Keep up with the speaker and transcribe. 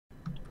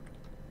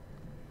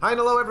Hi and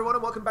hello everyone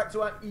and welcome back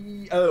to our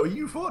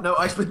EU4? No,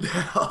 Icewind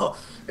Dale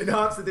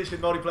Enhanced Edition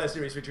multiplayer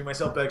series featuring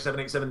myself,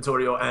 Berg787,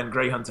 Taureor and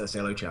Grey Hunter. Say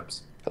hello,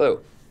 chaps.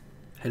 Hello.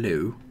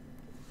 Hello.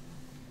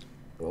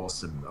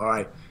 Awesome.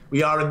 Alright,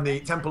 we are in the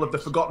Temple of the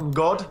Forgotten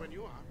God.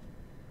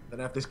 Don't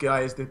know if this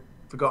guy is the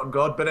Forgotten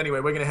God, but anyway,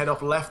 we're going to head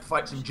off left,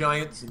 fight some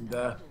giants and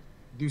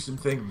do some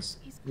things.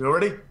 You all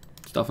ready?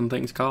 Stuff and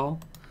things, Carl?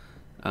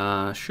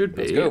 Should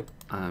be. Let's go.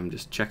 I'm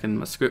just checking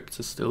my scripts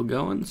are still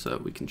going so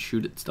we can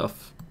shoot at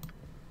stuff.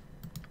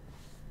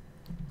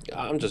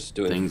 I'm just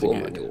doing Things full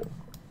are good. manual.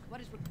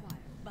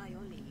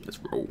 Let's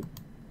roll.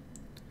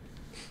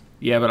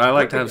 Yeah, but I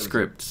like to have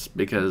scripts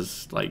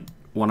because, like,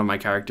 one of my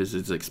characters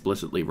is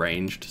explicitly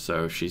ranged,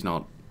 so she's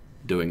not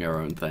doing her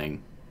own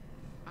thing.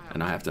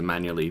 And I have to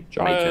manually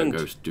make her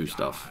go do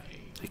stuff.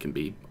 It can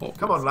be awkward.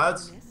 Come on,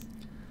 lads.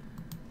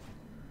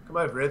 Come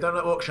over here. Don't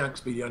let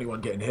Orcshanks be the only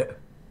one getting hit.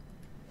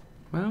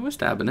 Well, we're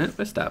stabbing it.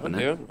 We're stabbing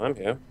it. I'm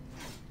here.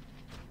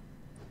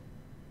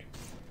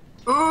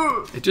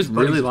 Ooh! It just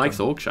really likes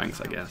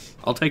Orcshanks, I guess.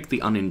 I'll take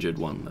the uninjured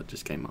one that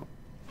just came up.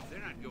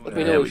 Let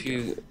me know if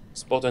you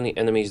spot any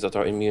enemies that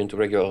are immune to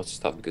regular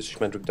stuff, because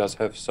Schmendrick does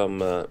have some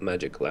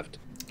magic left.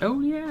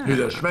 Oh, yeah. Who's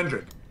that?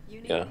 Schmendrick?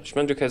 Yeah,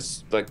 Schmendrick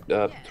has like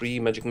 3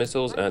 magic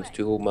missiles and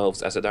 2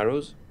 Melv's acid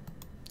arrows.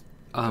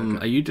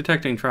 Are you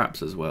detecting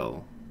traps as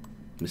well,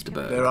 Mr.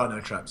 Berg? There are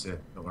no traps here,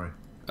 don't worry.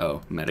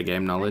 Oh,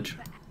 metagame knowledge?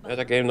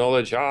 Metagame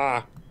knowledge,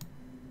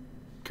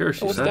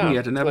 Curse, you What's said that? we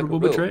had inevitable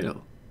Like a will.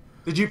 betrayal.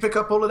 Did you pick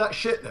up all of that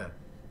shit there?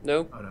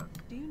 No, Oh no.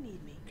 you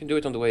can do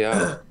it on the way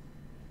out.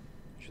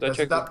 Should I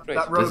check that the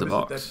robe There's is a a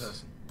box. dead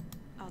person.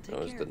 No,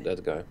 it's the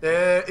dead guy.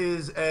 There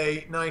is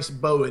a nice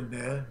bow in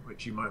there,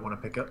 which you might want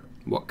to pick up.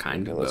 What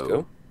kind Okay, of let's bow?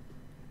 go.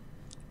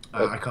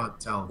 I can't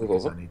tell Move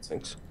because over. I need to.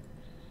 Thanks.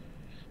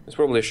 It's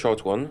probably a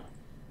short one.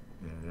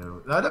 Yeah,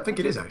 no, I don't think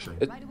it is actually.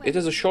 It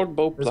is a short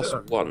bow Is plus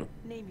it? 1.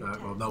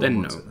 Well, no Then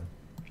one wants no. it then.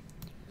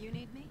 You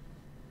need me?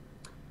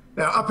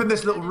 Now, up in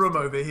this little room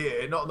over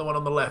here, not the one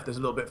on the left, there's a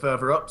little bit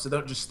further up, so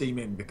don't just steam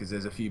in because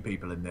there's a few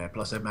people in there,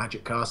 plus a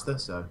magic caster,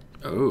 so...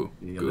 Oh,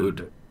 be a little good.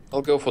 bit-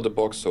 I'll go for the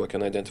box so I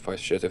can identify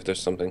shit if there's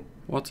something.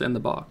 What's in the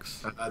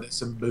box? there's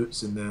some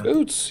boots in there.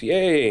 Boots,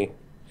 yay!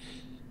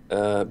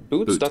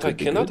 Boots that I could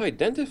be cannot good.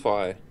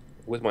 identify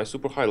with my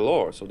super high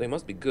lore, so they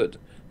must be good.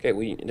 Okay,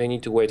 they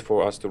need to wait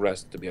for us to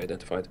rest to be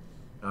identified.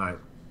 Alright.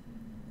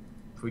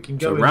 If we can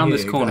go So in around here,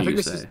 this corner, I think you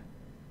this is- say?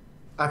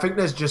 I think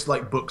there's just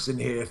like books in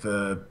here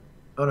for...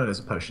 Oh no, there's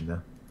a potion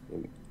there.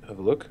 Have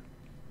a look.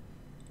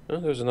 Oh,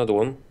 there's another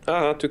one.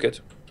 I took it.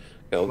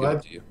 Okay, I'll Why- give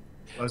it to you.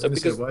 I was going to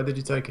say, because- why did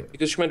you take it?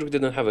 Because Schmendrick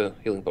didn't have a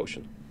healing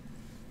potion.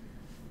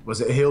 Was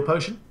it a heal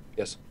potion?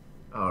 Yes.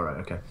 Alright,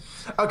 okay.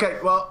 Okay,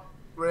 well,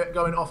 we're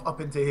going off up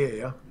into here,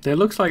 yeah? It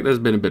looks like there's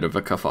been a bit of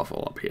a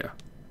kerfuffle up here.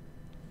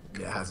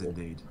 Yeah, it has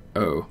indeed.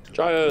 Oh,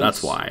 Giants!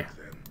 that's why.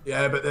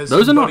 Yeah, but there's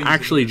Those are some not bodies in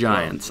actually here as well.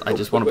 giants. I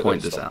just want to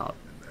point this Stop.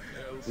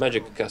 out.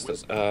 Magic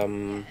casters.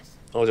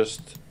 I'll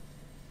just...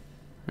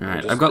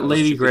 Alright, Just- I've got I'll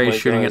Lady shoot with Gray my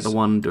shooting at guys. the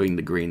one doing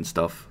the green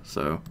stuff,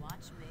 so...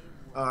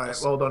 Alright,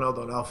 well, hold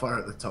on. I'll fire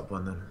at the top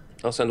one then.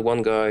 I'll send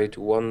one guy to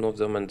one of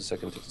them and the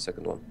second to the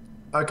second one.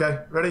 Okay,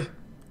 ready?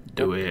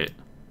 Do it.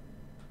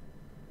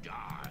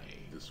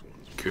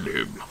 Kill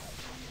him.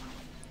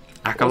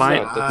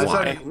 Acolyte? that? It's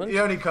Why? only, you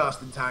only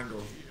cast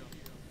Entangle.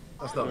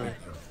 That's not big.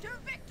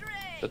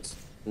 That's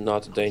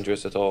not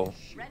dangerous at all.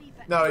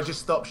 No, it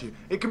just stops you.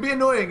 It can be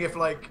annoying if,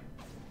 like,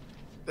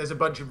 there's a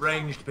bunch of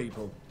ranged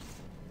people.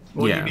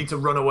 Or Yeah. you need to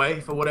run away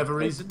for whatever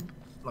reason.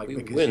 Like, We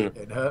because win. you're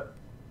getting hurt.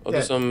 I'll Yeah.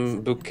 do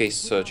some bookcase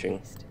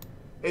searching.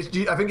 I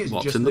think it's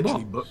What's just in the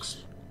literally box?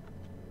 books.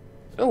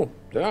 Oh,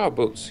 there are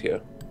books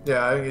here.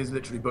 Yeah, I think it's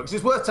literally books.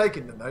 It's worth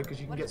taking them, though, because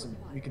you can get some...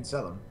 You can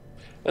sell them.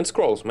 And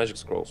scrolls, magic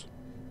scrolls.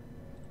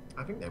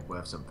 I think they're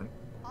worth something.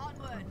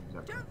 Onward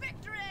to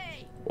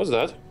victory! What's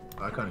that?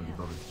 I can't even be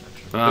bothered,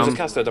 actually. There's a Um,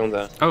 caster down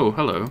there. oh,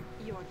 hello.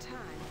 Your time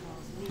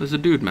falls There's a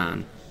dude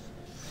man.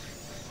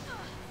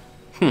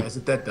 There's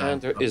a dead guy.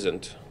 And there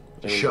isn't.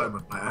 Just shot him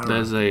with my arrow.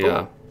 There's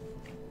a,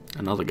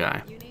 another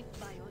guy. You need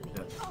violin.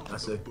 Yeah,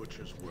 that's it.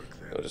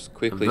 I'll just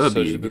quickly The search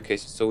the big.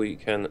 bookcases so we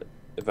can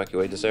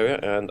evacuate this area,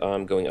 and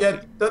I'm going up.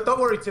 Yeah, don't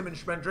worry, Tim and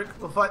Schmendrick.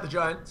 We'll fight the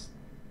giants.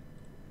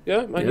 Yeah,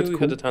 I knew that's we cool.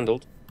 had it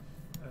handled.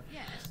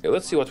 Okay,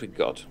 let's see what we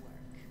got.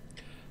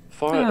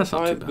 Yeah, that's not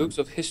too Five bad. books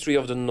of history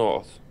of the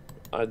North.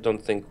 I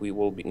don't think we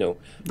will be. No,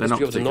 They're not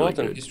history of the North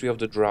particularly and good. history of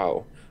the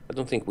Drow. I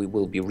don't think we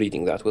will be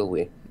reading that, will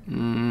we?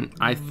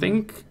 I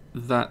think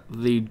that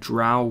the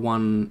drow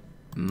one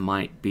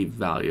might be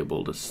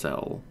valuable to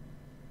sell.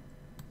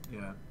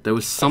 Yeah. There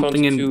was found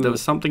something two- there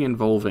was something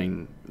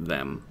involving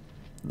them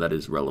that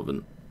is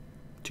relevant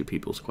to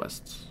people's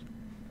quests.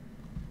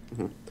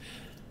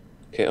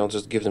 Okay, I'll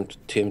just give them to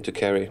Tim to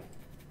carry.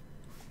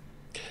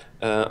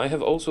 I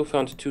have also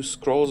found 2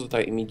 scrolls that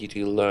I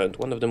immediately learned.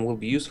 One of them will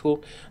be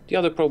useful, the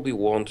other probably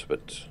won't,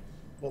 but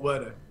What were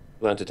they?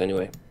 learned it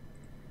anyway.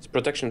 It's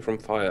protection from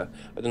fire.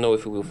 I don't know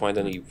if we will find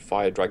any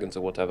fire dragons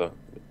or whatever.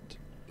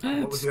 But,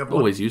 was It's the other one?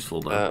 always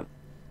useful though.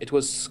 it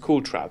was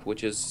School Trap,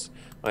 which is,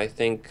 I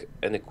think,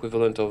 an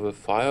equivalent of a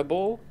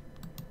fireball.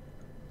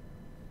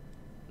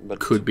 but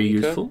Could be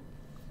weaker. useful.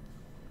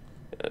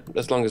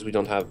 As long as we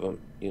don't have,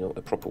 you know,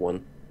 a proper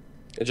one.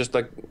 It's just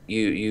like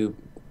you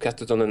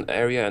cast it on an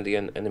area and the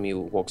enemy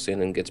walks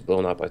in and gets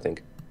blown up, I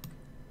think.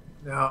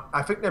 Now,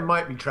 I think there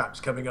might be traps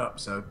coming up,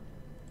 so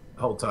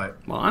hold tight.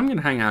 Well, I'm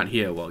gonna hang out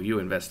here while you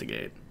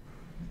investigate.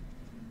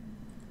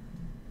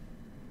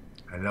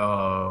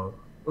 Hello.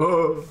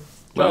 Oh.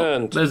 Well,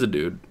 And- there's a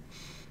dude.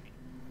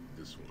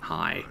 This one's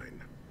Hi.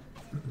 mine.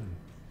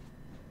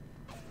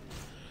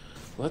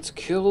 Let's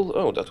kill...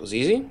 Oh, that was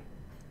easy.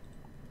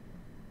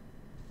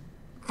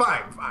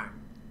 Fine.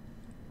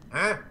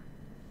 Huh?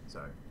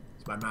 Sorry.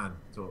 It's my man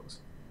talks.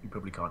 You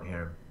probably can't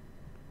hear him.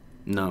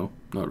 No,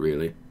 not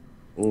really.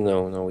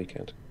 No, we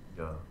can't.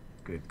 Oh,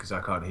 good, because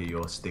I can't hear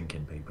your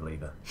stinking people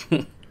either.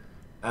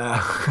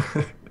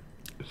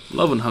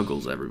 Love and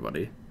huggles,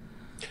 everybody.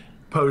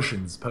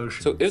 Potions.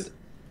 So it...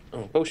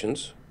 Oh,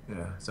 potions.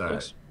 Yeah, sorry.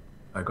 Nice.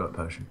 I got a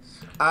potion.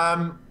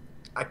 I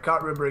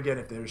can't remember again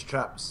if there's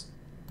traps,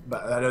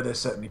 but I know there's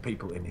certainly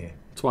people in here.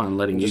 That's why I'm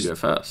letting you Just go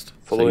first. So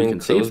following you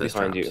can see if close there's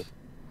behind traps. you.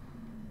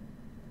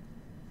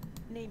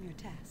 Name your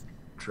task.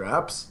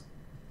 Traps?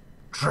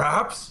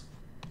 Traps?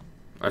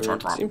 That's our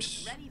trap.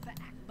 Seems Ready for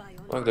act by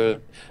like order.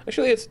 the...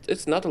 Actually,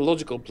 it's not a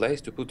logical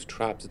place to put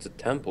traps. It's a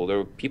temple. There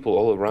are people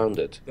all around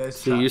it. There's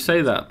See, you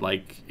say that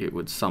like it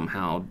would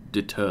somehow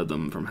deter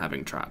them from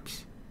having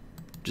traps.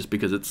 Just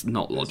because it's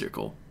not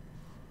logical.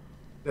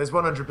 There's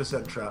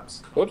 100%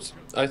 traps. Whoops.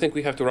 I think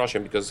we have to rush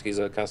him because he's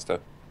a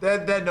caster.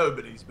 They're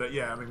nobodies, but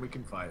yeah, I mean, we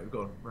can fight.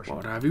 Go on, rush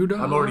What him. have you done?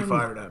 I'm already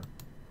firing at him.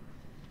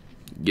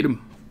 Get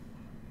him.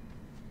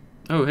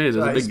 Oh, hey, there's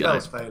a His big guy.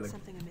 spell's failing.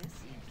 Something amiss?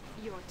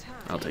 Your time.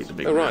 I'll take the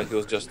big Oh, man. right. He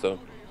was just a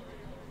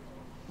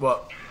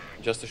What?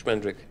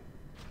 Schmendrick.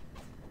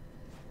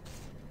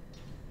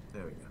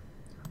 There we go.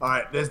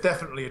 Alright, there's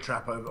definitely a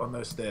trap over on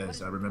those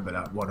stairs. I remember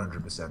that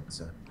 100%.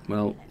 So.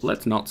 Well,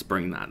 let's not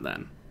spring that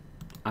then.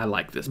 I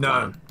like this No.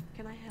 plan.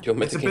 Can I help?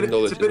 Your It's a metagaming bit-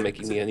 knowledge it's a is bit-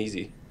 making me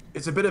uneasy.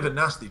 It's a bit of a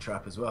nasty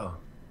trap as well.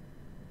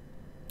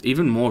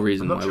 Even more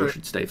reason I'm why not we sure-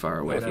 should stay far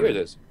away Oh, from here it.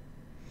 it is.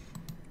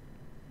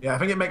 Yeah, I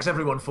think it makes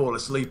everyone fall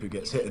asleep who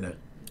gets hit in it,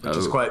 which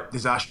is Oh. quite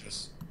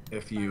disastrous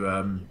if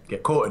you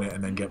get caught in it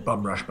and then get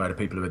bum rushed by the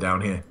people who are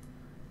down here.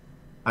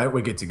 I think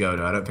we're good to go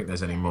though. I don't think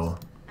there's any more.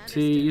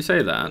 See, you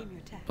say that, Name your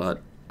task.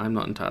 but I'm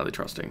not entirely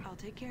trusting. I'll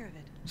take care of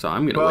it. So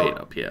I'm gonna Well- wait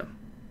up here.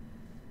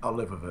 I'll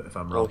live with it if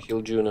I'm I'll wrong.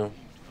 heal Juno.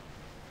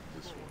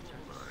 This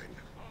one's mine.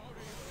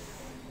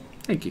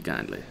 Thank you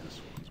kindly.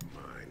 This one's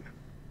mine.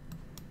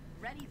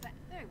 Ready for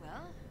very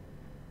well.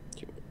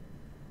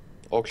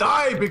 Orcshanks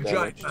Die, take big damage.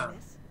 giant man!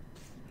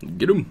 This.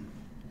 Get him.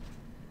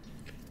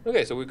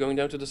 Okay, so we're going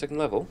down to the second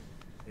level.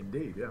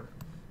 Indeed, yeah.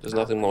 There's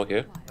nothing more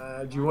here.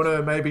 Do you want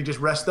to maybe just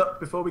rest up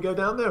before we go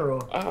down there,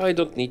 or? I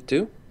don't need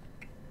to.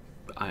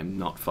 I'm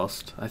not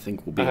fussed. I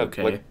think we'll be I have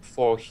okay. like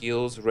 4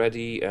 heals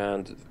ready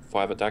and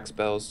 5 attack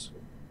spells.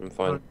 I'm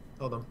fine.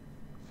 Hold on.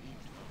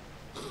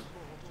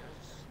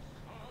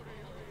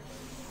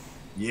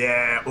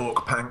 Yeah,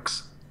 orc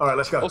panks. All right,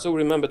 let's go. Also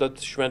remember that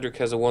Schmendrick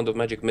has a wand of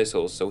magic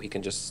missiles, so he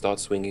can just start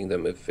swinging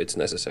them if it's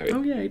necessary.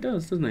 Oh yeah, he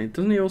does, doesn't he?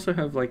 Doesn't he also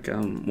have like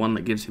one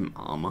that gives him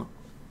armor?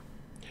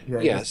 Yeah,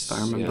 Yes, if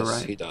I remember yes,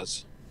 right. he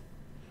does.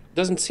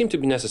 Doesn't seem to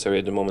be necessary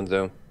at the moment,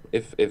 though.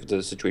 If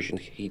the situation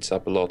heats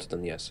up a lot,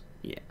 then yes.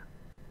 Yeah.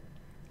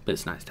 But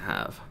it's nice to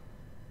have.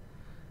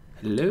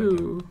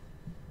 Hello,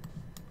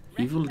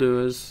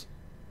 evildoers,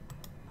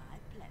 My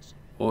pleasure.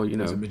 or you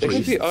know, There's a magician.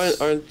 priests.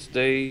 Technically, aren't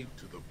they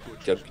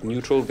like,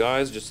 neutral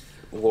guys just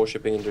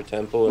worshipping in their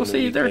temple? Well, and then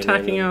see, we they're came in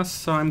attacking and- us,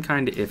 so I'm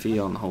kind of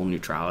iffy on the whole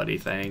neutrality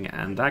thing,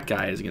 and that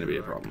guy is going to be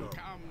a problem.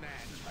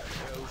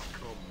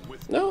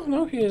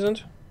 No, he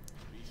isn't.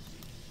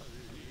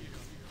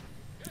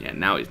 Yeah,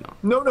 now he's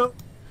not. No.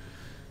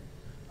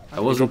 I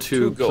wasn't dropped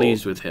too 2 gold.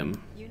 pleased with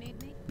him You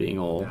need me? being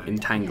all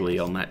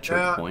entangly on that choke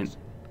Yeah. point.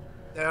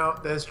 Now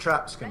there's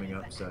traps coming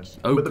up, so.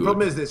 Oh, but the good.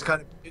 problem is, it's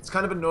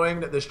kind of annoying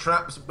that there's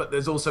traps, but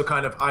there's also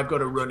kind of I've got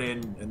to run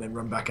in and then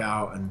run back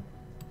out, and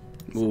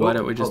Well, why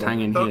don't we just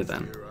hang in here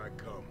then? Here I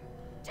come.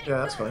 yeah,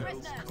 that's fine.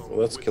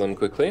 Let's kill him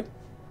quickly.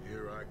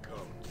 Here I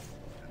come.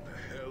 And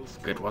the hell's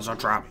It was a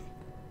trap.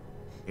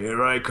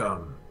 Here I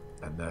come,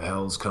 and the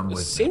hells come It with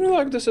me. seems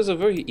like this is a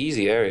very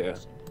easy area.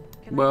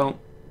 Well,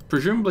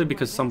 presumably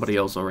because somebody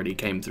else already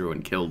came through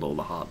and killed all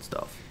the hard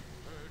stuff.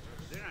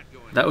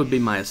 That would be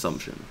my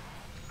assumption.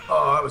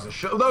 Oh, that was a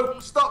shot. No,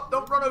 stop!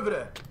 Don't run over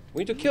there. We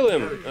need to kill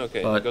him.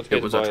 Okay, But got it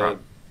hit was a by trap.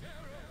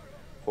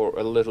 for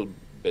a little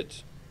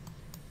bit.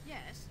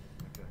 Yes.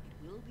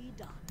 It will be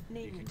done.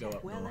 Name can your go task.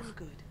 up Well north. and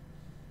good.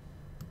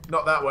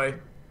 Not that way.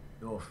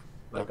 North,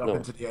 like Up up north.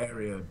 into the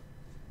area.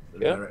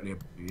 Yeah? Directly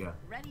above you, yeah.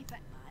 Ready for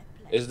my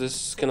pleasure. Is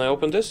this? Can I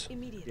open this?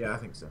 Immediately. Yeah, I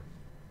think so.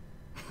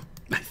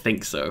 I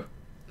think so.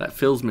 That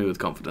fills me with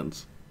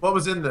confidence. What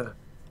was in there?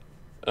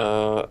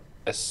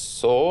 A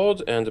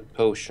sword and a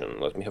potion.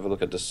 Let me have a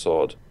look at the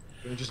sword.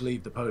 Can we just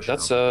leave the potion?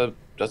 That's on?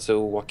 a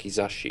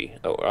wakizashi.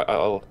 Oh,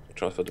 I'll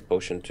transfer the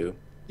potion too.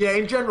 Yeah,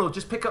 in general,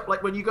 just pick up,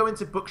 like, when you go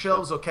into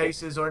bookshelves or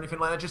cases or anything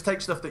like that, just take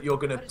stuff that you're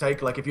going to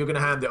take. Like, if you're going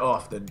to hand it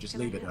off, then just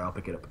leave it there. I'll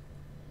pick it up.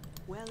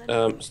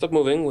 Stop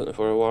moving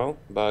for a while,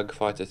 Berg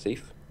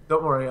Fighter-Thief.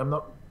 Don't worry, I'm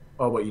not...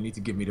 Oh, what, you need to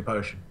give me the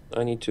potion.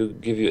 I need to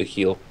give you a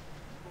heal.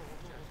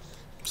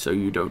 So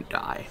you don't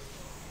die.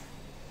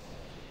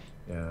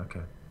 Yeah,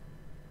 okay.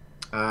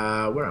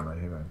 Where am I?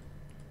 Here I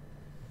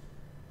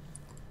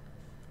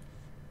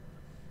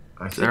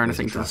am. Is there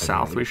anything to the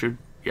south we should...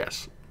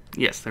 Yes.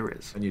 Yes, there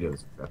is. I knew there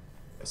was a trap.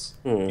 Yes.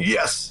 Hmm.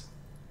 Yes!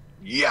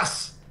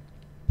 Yes!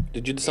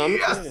 Did you disarm it?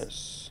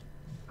 Yes!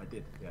 I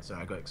did. Yeah,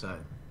 sorry, I got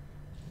excited.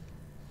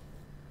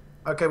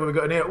 Okay, what have we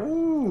got in here?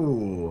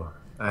 Ooh!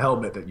 A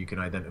helmet that you can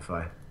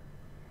identify.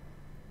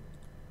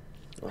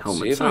 Let's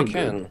Helmet see if I sound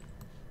can.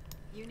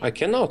 I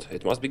cannot.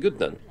 It must be good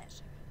then.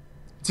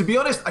 To be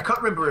honest, I can't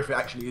remember if it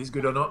actually is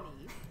good or not.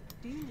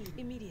 Do you need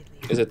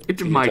immediately? Is it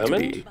It might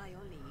predetermined? be. By all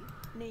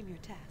leave, name your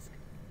task.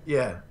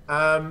 Yeah.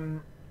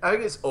 I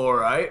think it's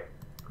alright,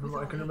 from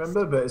what I can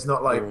remember, but it's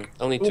not like...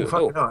 Only Ooh, two.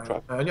 fucking Oh, hell.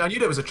 trap. I knew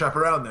there was a trap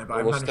around there, but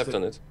Almost I managed stepped to...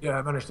 on it. Yeah,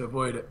 I managed to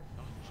avoid it.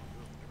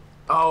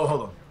 Oh,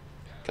 hold on.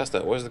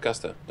 Caster, where's the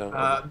caster? Down.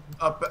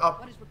 Up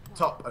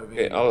top over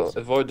Okay, here. I'll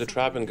avoid the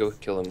trap and go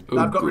kill him. Ooh,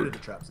 I've got rid good. of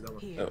the traps, so don't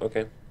worry. Oh,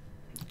 okay.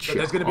 But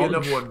there's going to be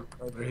another Charge. one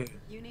over here.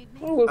 You need me?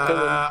 Oh, we'll kill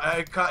him.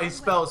 I can't, his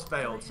spells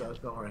failed, so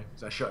don't worry.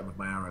 So I shot him with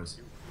my arrows.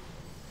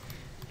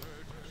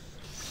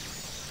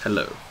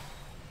 Hello.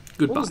 What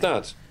Goodbye. was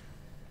that?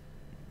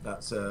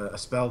 That's a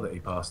spell that he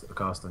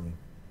cast on you.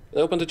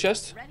 Open the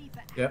chest. Ready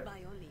for Yeah. by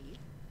all leave.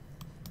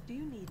 Do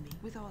you need me?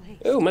 With all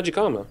haste. Oh, magic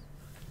armor.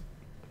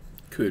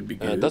 Could be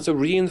good. That's a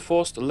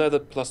reinforced leather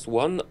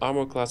 +1,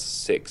 armor class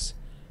 6.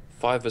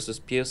 5 versus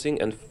piercing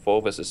and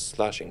 4 versus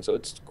slashing, so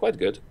it's quite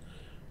good.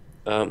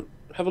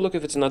 Have a look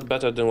if it's not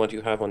better than what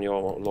you have on your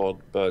Lord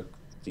Berg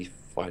Thief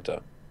fighter.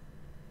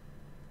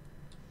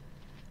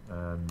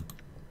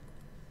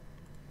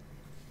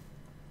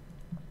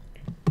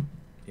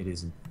 It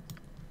isn't.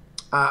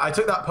 I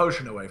took that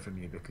potion away from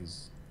you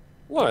because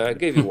Why? I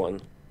gave you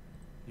one.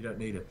 you don't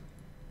need it.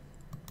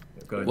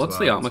 Go into What's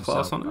our the armor to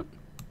class sell. on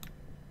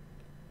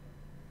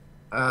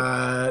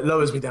it?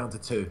 Lowers me down to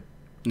 2.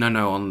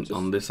 No,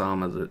 on this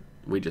armor that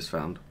we just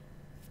found.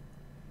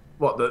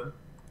 What the?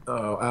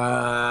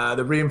 Oh,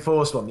 the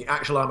reinforced one. The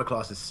actual armor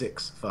class is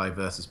 6. 5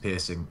 versus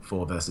piercing,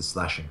 4 versus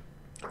slashing.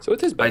 So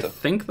it is I better.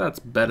 think that's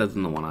better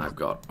than the one I've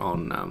got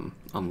on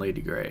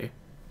Lady Gray.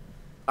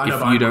 I know,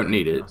 If but you I'm don't not-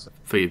 need it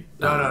for your,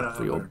 No,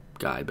 for your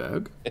guy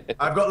Berg.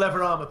 I've got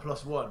leather armor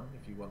 +1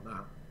 if you want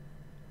that.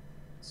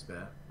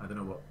 Spare. I don't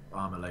know what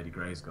armor Lady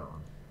Gray's got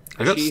on.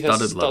 I got She has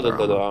studded studded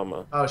leather armor.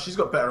 armor. Oh, she's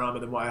got better armor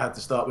than what I had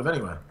to start with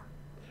anyway.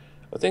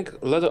 I think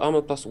leather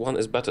armor +1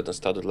 is better than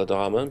studded leather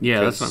armor.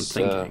 Yeah, that's what I'm because,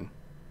 thinking.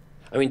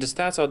 I mean, the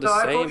stats are the No,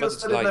 I thought same, it but was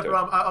it's studded leather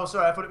lighter. armor. Oh,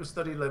 sorry, I thought it was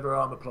studded leather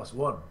armor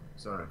 +1.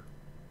 Sorry.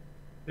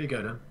 There you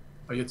go then.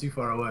 Oh, you're too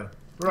far away.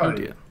 Where Oh are you?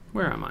 dear.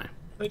 Where am I?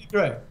 Lady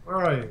Gray, where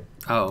are you?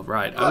 Oh,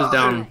 right. I was Oh,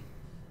 down there.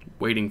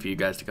 waiting for you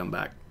guys to come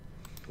back.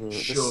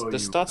 Sure The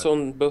you stats were.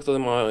 on both of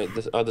them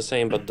are the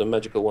same, but the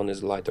magical one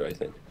is lighter, I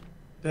think.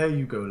 There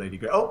you go, Lady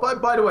Gray. Oh,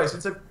 by the way,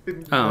 since I've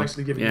been Oh,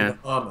 nicely giving yeah. you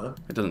the armor,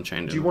 It doesn't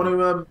change do you anything.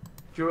 want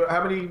to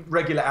how many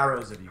regular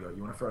arrows have you got?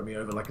 You want to throw me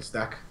over like a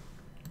stack?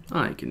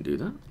 I can do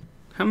that.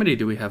 How many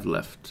do we have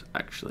left,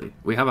 actually?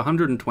 We have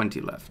 120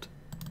 left.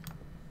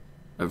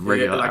 Of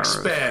regular like arrows.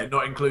 spare,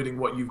 not including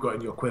what you've got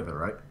in your quiver,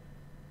 right?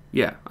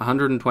 Yeah,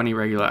 120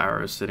 regular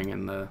arrows sitting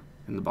in the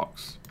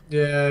box.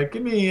 Yeah,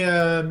 give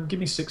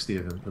me 60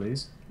 of them,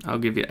 please. I'll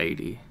give you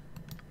 80.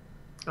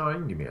 Oh, you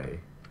can give me 80.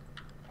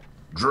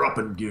 Drop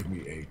and give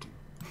me 80.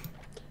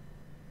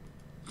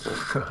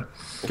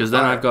 Because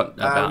then Alright, I've got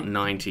about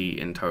 90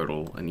 in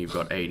total, and you've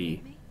got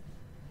 80.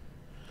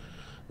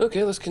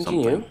 Okay, let's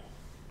continue. Something.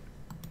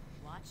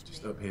 Watch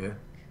Just me. up here.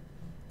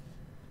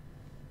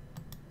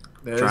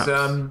 There's Traps.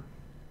 there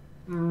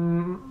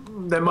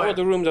Oh, might.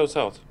 the room down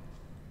south.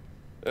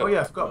 Oh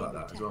yeah, I forgot about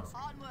that as well.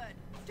 Onward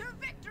to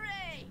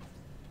victory!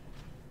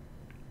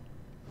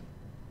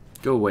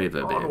 Go away,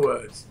 Verbeek.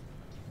 Onwards.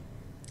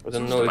 I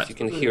don't know if you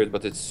can hear it,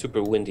 but it's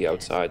super windy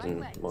outside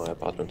in my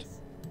apartment.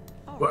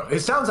 Well,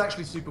 it sounds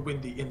actually super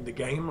windy in the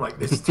game. Like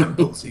this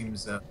temple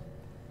seems.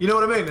 You know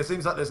what I mean? It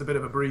seems like there's a bit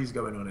of a breeze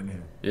going on in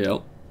here. Yeah.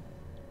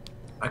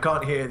 I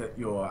can't hear that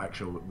your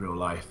actual real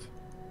life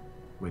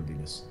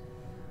windiness.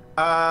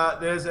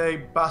 There's a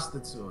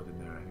bastard sword in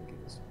there, I think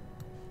it is.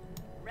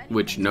 Ready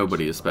Which for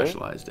nobody is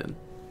specialized in.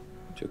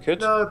 Took it.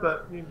 No,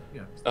 but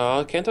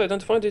yeah. Can't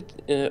identify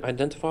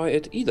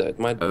it either. It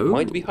might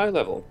Oh. be high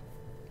level.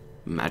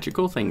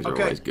 Magical things are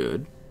Okay. always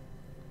good.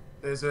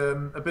 There's a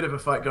bit of a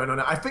fight going on.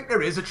 I think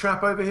there is a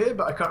trap over here,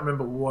 but I can't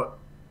remember what.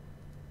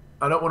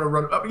 I don't want to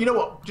run. You know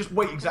what? Just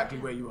wait exactly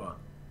where you are,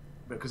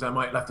 because I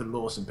might have to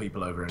lure some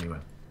people over anyway.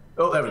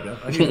 Oh, there we go.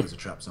 I knew there was a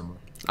trap somewhere.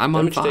 I'm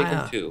on Damage taken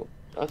fire. 2.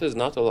 That is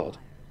not a lot.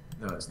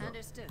 No, it's not.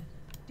 Understood.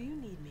 Do you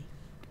need me?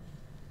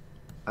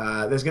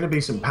 There's going to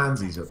be some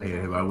pansies up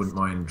here who I wouldn't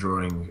mind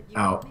drawing You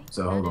out. need me?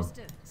 So hold on.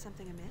 Understood.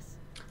 Something amiss?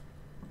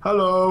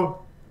 Hello.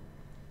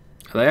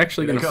 Are they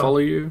actually Here going they to come. follow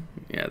you?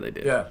 Yeah, they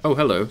did. Yeah. Oh,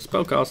 hello,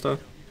 spellcaster.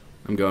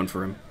 I'm going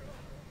for him.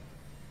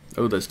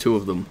 Oh, there's 2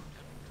 of them.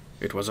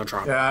 It was a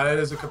trap. Yeah,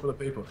 there's a couple of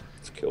people.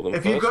 Let's kill them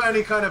If first. you've got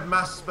any kind of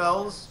mass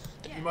spells,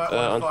 You might want to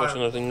fire.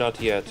 Unfortunately,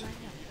 not yet.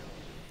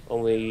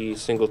 Only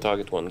single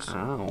target ones.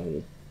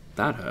 Ow.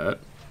 That hurt.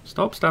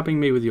 Stop stabbing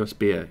me with your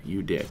spear,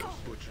 you dick.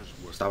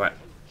 Stop it.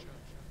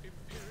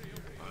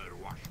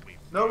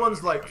 No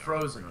one's like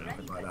frozen or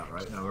anything like that,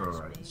 right? No, we're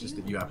alright. It's just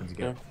that you happen to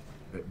get a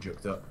bit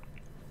juked up.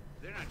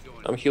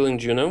 I'm healing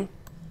Juno.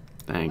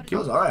 Thank That you.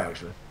 was alright,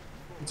 actually.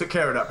 You took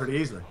care of that pretty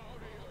easily.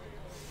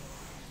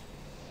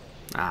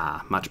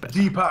 Ah, much better.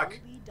 Deepak!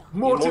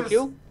 More Mortis!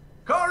 heal?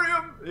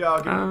 Carium! Yeah, I'll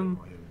give you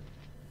more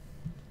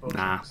healing.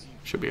 Nah,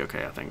 should be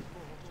okay, I think.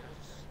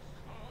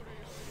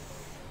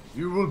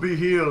 You will be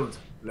healed,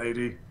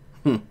 lady.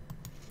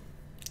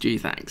 Gee,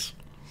 thanks.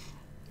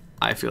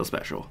 I feel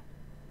special.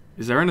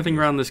 Is there anything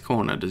around this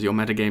corner? Does your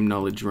metagame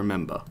knowledge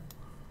remember?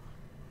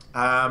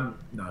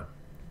 No.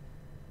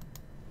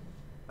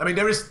 I mean,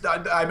 there is.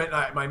 I meant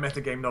my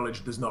metagame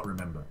knowledge does not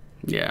remember.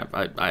 Yeah,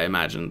 I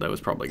imagine there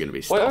was probably going to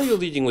be stuff. Why are you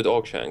leading with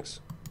Orcshanks?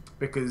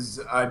 Because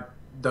I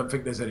don't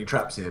think there's any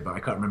traps here, but I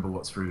can't remember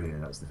what's through here.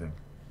 That's the thing.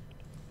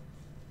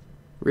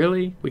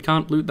 Really? We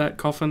can't loot that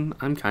coffin?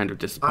 I'm kind of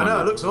disappointed. I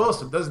know, it looks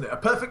awesome, doesn't it? A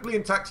perfectly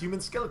intact human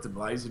skeleton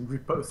lies in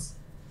repose.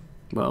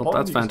 Well, Upon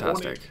that's these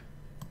fantastic.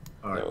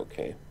 Alright.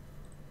 Okay.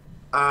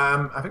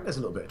 I think there's a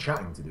little bit of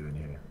chatting to do in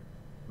here,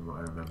 from what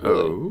I remember.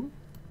 Oh?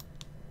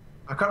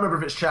 I can't remember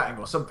if it's chatting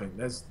or something.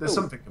 There's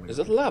something coming. Is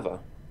it lava?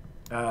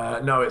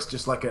 No, it's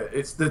just like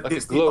it's the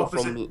glow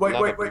opposite. from Wait.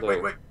 lava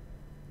below.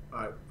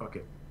 Alright, fuck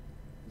it.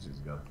 Let's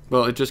just go.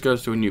 Well, it just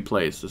goes to a new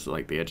place. This is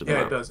like the edge of the Yeah,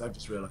 map. it does. I've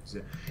just realised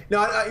it.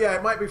 No, yeah,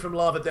 it might be from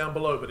lava down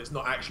below, but it's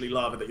not actually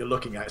lava that you're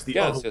looking at. It's the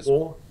other yes.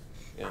 wall.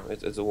 Yeah,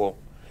 it's a wall.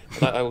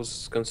 But I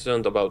was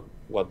concerned about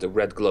what the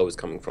red glow is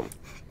coming from.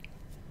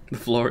 The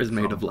floor is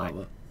made of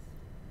lava.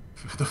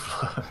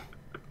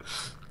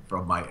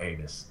 From my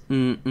anus.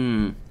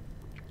 Mm-mm.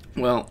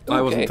 Well, I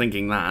Okay. wasn't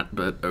thinking that,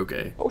 but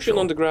okay. Ocean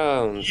on the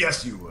ground.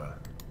 Yes, you were.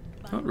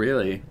 Not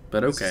really,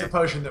 but This is okay. a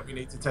potion that we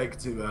need to take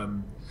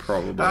to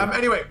Probably.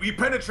 Anyway, we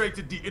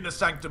penetrated the inner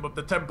sanctum of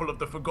the Temple of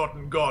the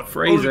Forgotten God, only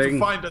Phrasing. to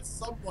find that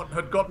someone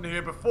had gotten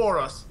here before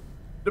us.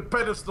 The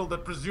pedestal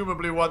that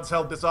presumably once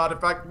held this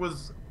artifact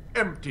was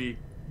empty.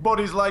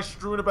 Bodies lie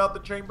strewn about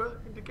the chamber,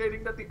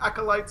 indicating that the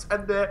acolytes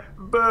and their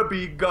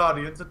Burby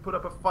guardians had put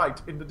up a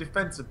fight in the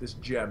defense of this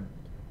gem.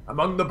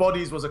 Among the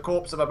bodies was a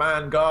corpse of a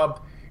man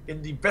garbed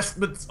in the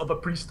vestments of a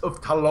priest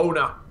of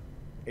Talona.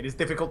 It is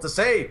difficult to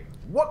say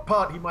what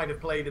part he might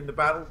have played in the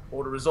battle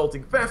or the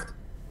resulting theft.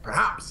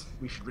 Perhaps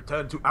we should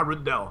return to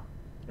Arundel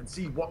and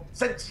see what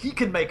sense he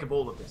can make of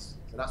all of this.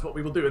 So that's what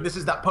we will do. And this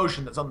is that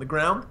potion that's on the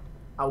ground.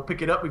 I will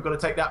pick it up. We've got to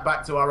take that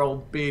back to our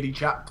old beardy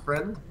chapped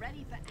friend.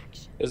 Ready for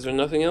action. Is there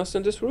nothing else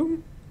in this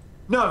room?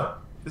 No,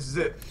 this is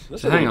it.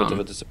 That's So a hang little bit on.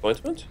 of a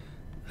disappointment.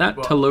 That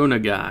Well-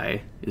 Talona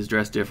guy is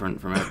dressed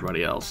different from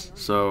everybody else,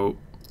 so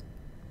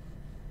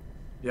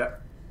Yeah.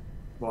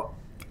 What?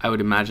 I would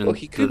imagine Well,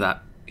 he could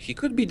that. he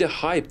could be the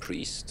high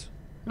priest.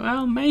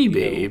 Well, maybe.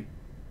 You know.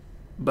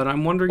 But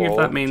I'm wondering if Or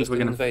that means just we're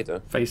an going to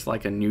invader. face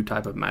like a new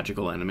type of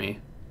magical enemy.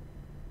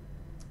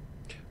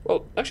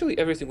 Well, actually,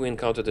 everything we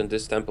encountered in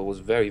this temple was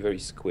very, very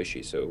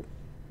squishy. So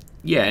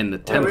Yeah, and the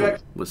temple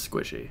react- was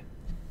squishy.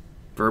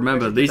 But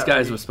remember, Actually, these that guys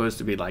would be- were supposed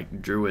to be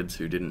like druids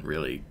who didn't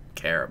really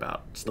care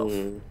about stuff.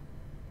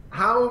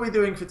 How are we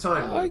doing for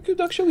time? I could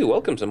actually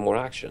welcome some more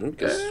action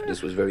because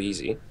this was very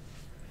easy.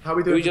 How are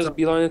we Do doing we for just time?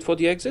 beeline it for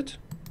the exit?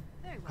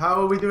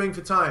 How are we doing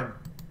for time?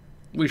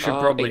 We should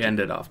probably 80. end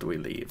it after we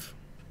leave.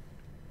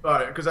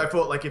 Alright, because I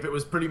thought like if it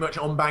was pretty much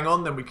on bang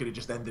on, then we could have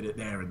just ended it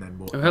there and then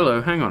walked. Oh,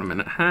 hello, hang on a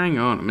minute. Hang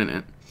on a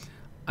minute.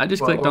 I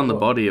just What, clicked on the what?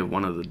 body of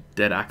one of the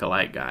dead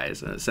acolyte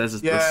guys, and it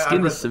says Yeah, the I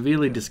skin read is that.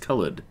 severely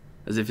discolored,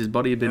 as if his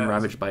body had been Yes.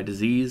 ravaged by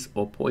disease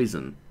or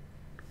poison.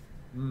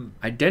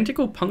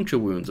 Identical puncture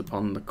wounds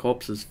upon the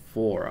corpse's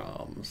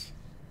forearms.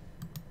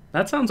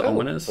 That sounds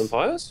ominous.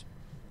 Vampires?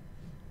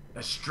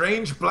 A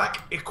strange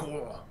black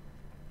ichor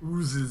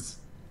oozes.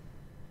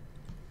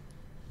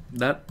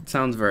 That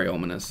sounds very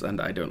ominous,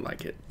 and I don't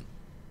like it.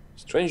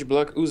 Strange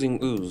black oozing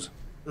ooze.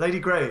 Lady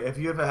Gray, have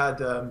you ever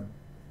had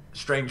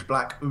strange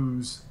black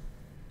ooze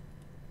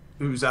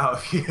out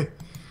of you?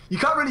 You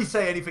can't really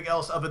say anything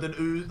else other than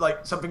ooze.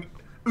 Like something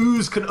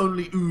ooze can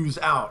only ooze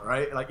out,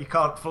 right? Like you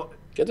can't.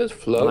 Get it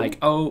flow? Like,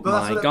 oh Well,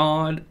 that's my what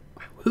god,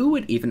 who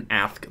would even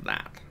ask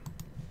that?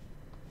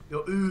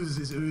 Your ooze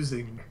is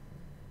oozing.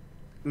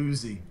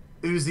 Oozy.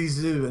 Oozy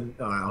zoo and...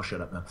 Alright, I'll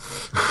shut up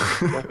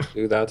now.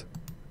 do that.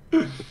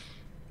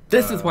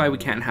 This is why we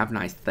can't have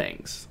nice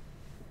things.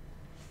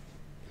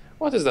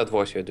 What is that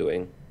voice you're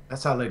doing?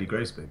 That's how Lady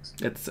Gray speaks.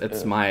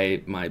 It's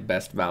my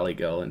best Valley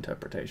Girl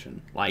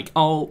interpretation. Like,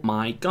 oh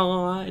my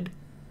god.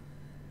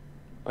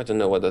 I don't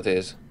know what that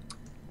is.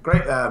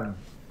 Great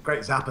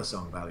Zappa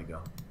song, Valley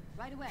Girl.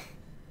 Right away.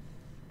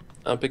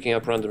 I'm picking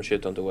up random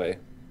shit on the way.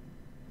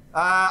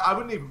 I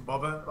wouldn't even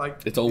bother. Like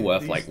It's all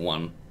worth these- like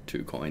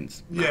 1-2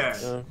 coins.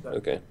 Yeah.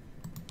 Okay.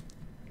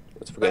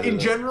 Let's forget But in it.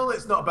 general,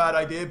 it's not a bad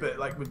idea. But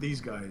like with these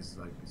guys,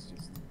 like it's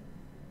just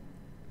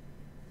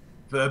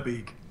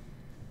Verbeeg.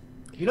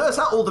 You notice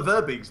how all the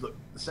Verbeegs look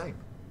the same.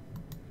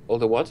 All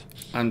the what?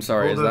 I'm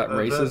sorry, All is the, that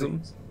racism?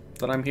 Verbeegs.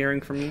 that I'm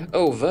hearing from you?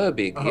 Oh,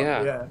 Verbig, Oh,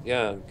 yeah.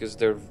 yeah. Because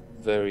they're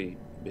very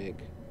big.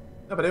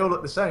 No, but they all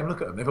look the same.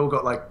 Look at them. They've all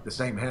got like the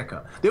same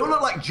haircut. They all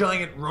look like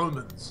giant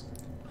Romans.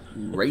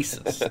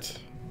 Racist.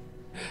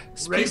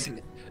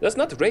 Racist. That's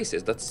not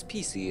racist, that's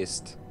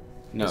speciest.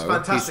 No, he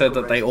fantastic said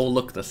that they racist. all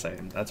look the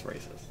same. That's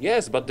racist.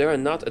 Yes, but they're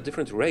not a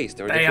different race,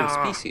 they're a They different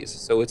are. species.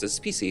 So it's a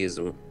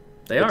speciesism.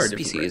 They are a It's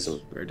different race.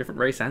 speciesism. They're a different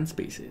race and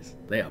species.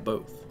 They are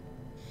both.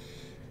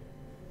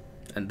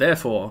 And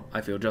therefore,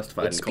 I feel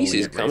justified But in calling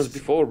species it comes racist.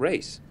 before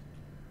race.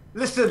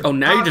 Listen. Oh,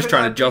 now how you're just can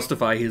trying I to be-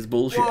 justify his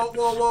bullshit. Whoa,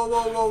 whoa, whoa,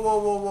 whoa, whoa, whoa,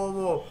 whoa, whoa,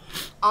 whoa!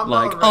 I'm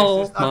Like, not a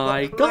racist. oh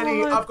my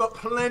God. I've got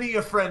plenty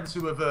of friends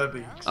who are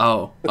Verbeeks.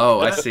 Oh,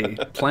 I see.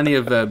 Plenty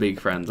of Verbig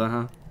friends,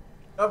 uh-huh.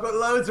 I've got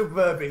loads of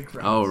Verbeek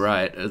friends. Oh,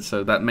 right.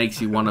 So that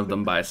makes you one of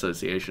them by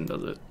association,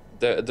 does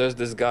it? There's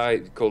this guy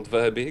called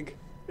Verbig,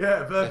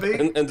 Yeah, Verbeek.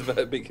 and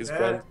Verbig is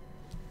friend.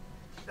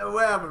 No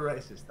way I'm a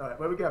racist. All right,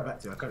 where we going back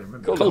to? I can't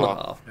remember. Cool.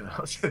 Cool.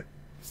 Yeah.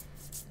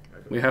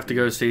 We have to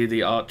go see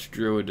the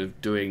Archdruid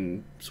of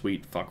doing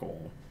sweet fuck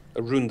all.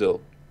 A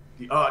Rundel,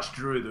 The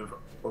Archdruid of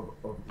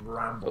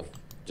Ramble. of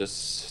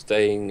just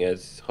staying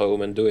at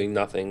home and doing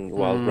nothing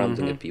while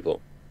ranting at people.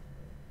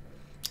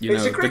 You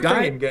It's know, a the great guy...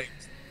 thing in games.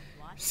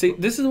 See,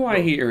 this is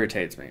why he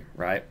irritates me,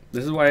 right?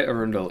 This is why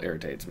Arundel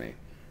irritates me.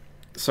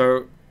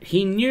 So,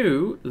 he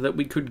knew that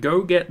we could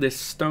go get this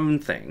stone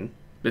thing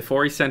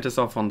before he sent us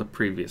off on the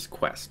previous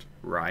quest,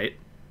 right?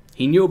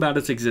 He knew about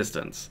its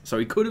existence, so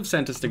he could have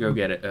sent us to go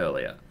get it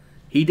earlier.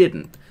 He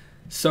didn't.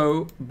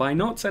 So, by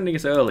not sending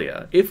us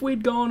earlier, if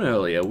we'd gone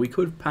earlier, we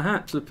could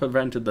perhaps have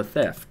prevented the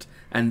theft,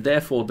 and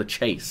therefore the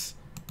chase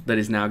that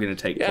is now going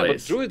to take Yeah,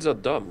 place. but druids are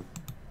dumb.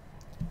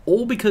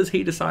 All because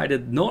he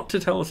decided not to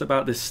tell us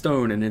about this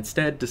stone and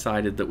instead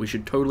decided that we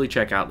should totally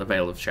check out the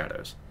Veil of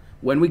Shadows.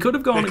 When we could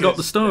have gone and got the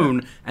Because,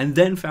 stone and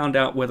then found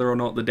out whether or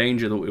not the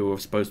danger that we were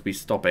supposed to be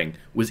stopping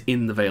was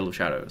in the Veil of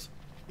Shadows.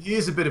 He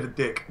is a bit of a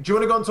dick. Do you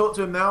want to go and talk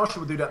to him now, or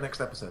should we do that next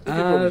episode? We could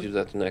probably do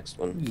that next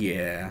one.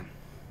 Yeah,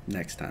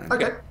 next time.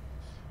 Okay.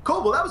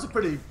 Cool. Well, that was a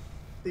pretty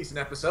decent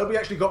episode. We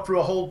actually got through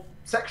a whole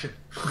section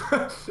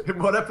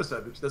in one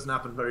episode, which doesn't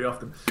happen very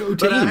often. Go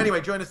But team.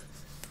 anyway, join us.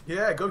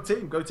 Yeah, go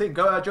team. Go team.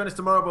 Go join us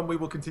tomorrow when we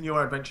will continue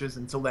our adventures.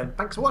 Until then,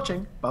 thanks for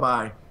watching.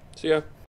 Bye-bye. See ya.